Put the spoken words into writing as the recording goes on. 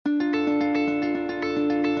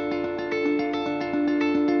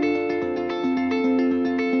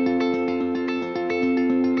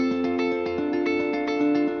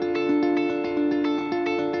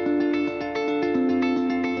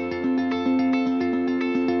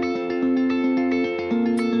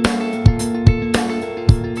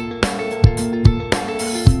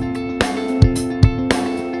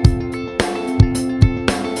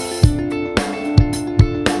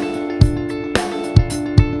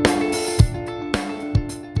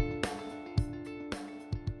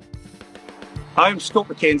I'm Scott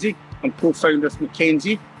Mackenzie. I'm co-founder of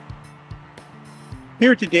Mackenzie.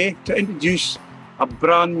 Here today to introduce a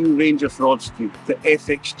brand new range of rods to you, the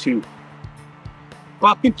FX2.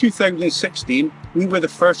 Back in 2016, we were the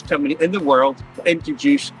first company in the world to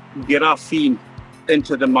introduce graphene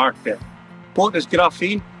into the market. What is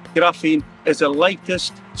graphene? Graphene is the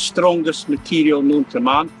lightest, strongest material known to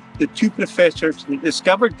man. The two professors who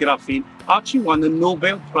discovered graphene actually won the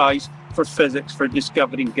Nobel Prize for Physics for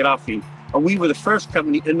discovering graphene. And we were the first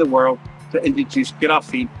company in the world to introduce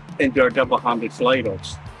graphene into our double-handed fly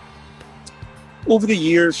rods. Over the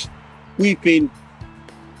years, we've been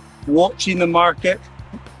watching the market,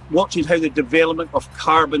 watching how the development of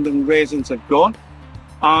carbon and resins have gone,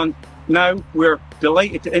 and now we're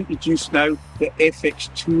delighted to introduce now the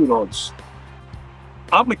FX2 rods.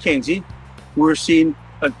 At Mackenzie, we're seen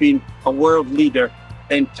as being a world leader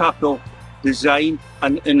in tackle design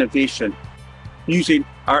and innovation, using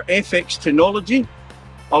our FX technology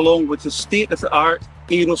along with the state-of-the-art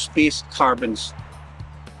aerospace carbons.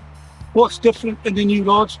 What's different in the new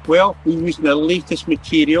rods? Well, we're using the latest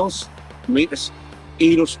materials, latest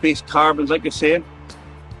aerospace carbons, like I said.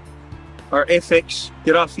 Our FX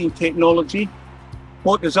graphene technology.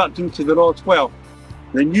 What does that do to the rods? Well,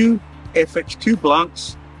 the new FX2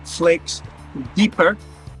 blanks flex deeper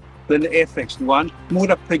than the FX1,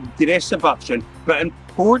 more a progressive action, but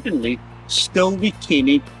importantly, still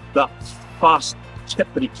retaining that fast tip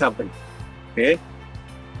recovery. Okay?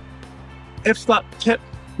 If that tip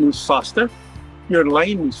moves faster, your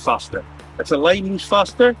line moves faster. If the line moves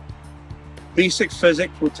faster, basic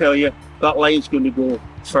physics will tell you that line's going to go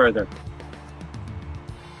further.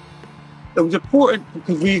 It was important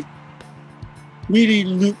because we really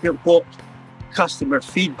looked at what customer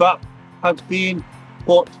feedback has been,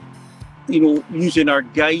 what, using our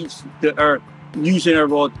guides that are using our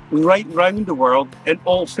rod right round the world in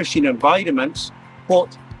all fishing environments,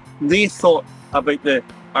 what they thought about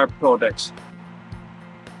our products.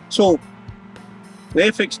 So the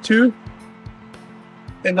FX2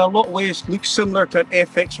 in a lot of ways looks similar to an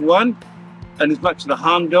FX1, and as much as the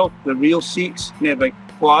handle, the reel seats and everything.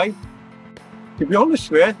 Why? To be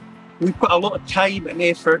honest with you, we put a lot of time and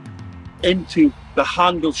effort into the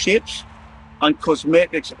handle shapes and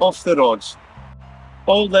cosmetics of the rods.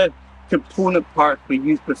 All the component parts we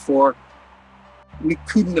used before, we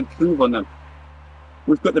couldn't improve on them.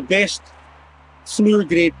 We've got the best fluor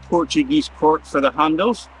grade Portuguese cork for the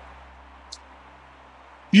handles.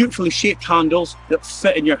 Beautifully shaped handles that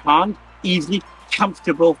fit in your hand, easily,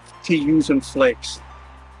 comfortable to use and flex.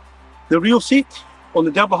 The reel seat on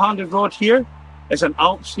the double-handed rod here is an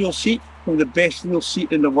Alps reel seat, one of the best reel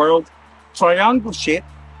seat in the world. Triangle shape,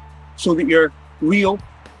 so that your reel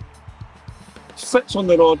fits on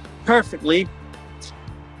the rod perfectly.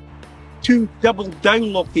 Two double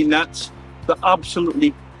down locking nuts that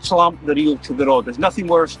absolutely clamp the reel to the rod. There's nothing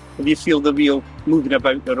worse if you feel the reel moving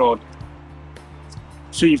about the rod.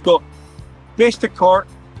 So you've got best of cork,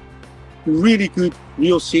 really good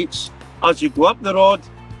reel seats. As you go up the rod,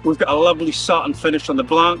 we've got a lovely satin finish on the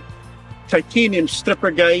blank, titanium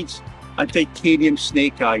stripper guides and titanium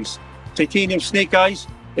snake eyes. Titanium snake eyes,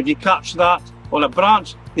 if you catch that on a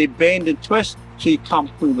branch, they bend and twist so you can't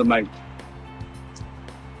pull them out.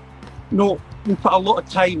 No, we put a lot of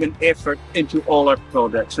time and effort into all our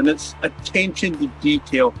products, and it's attention to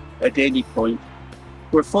detail at any point.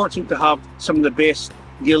 We're fortunate to have some of the best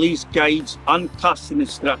gillies, guides and casting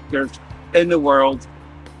instructors in the world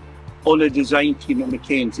on the design team at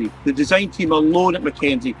Mackenzie. The design team alone at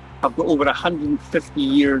Mackenzie have got over 150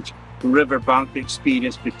 years riverbank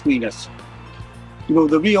experience between us.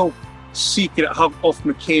 The real secret of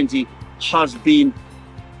Mackenzie has been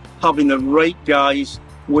having the right guys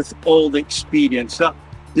with all the experience, that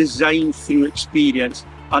design through experience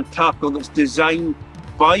and tackle that's designed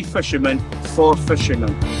by fishermen for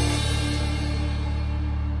fishermen.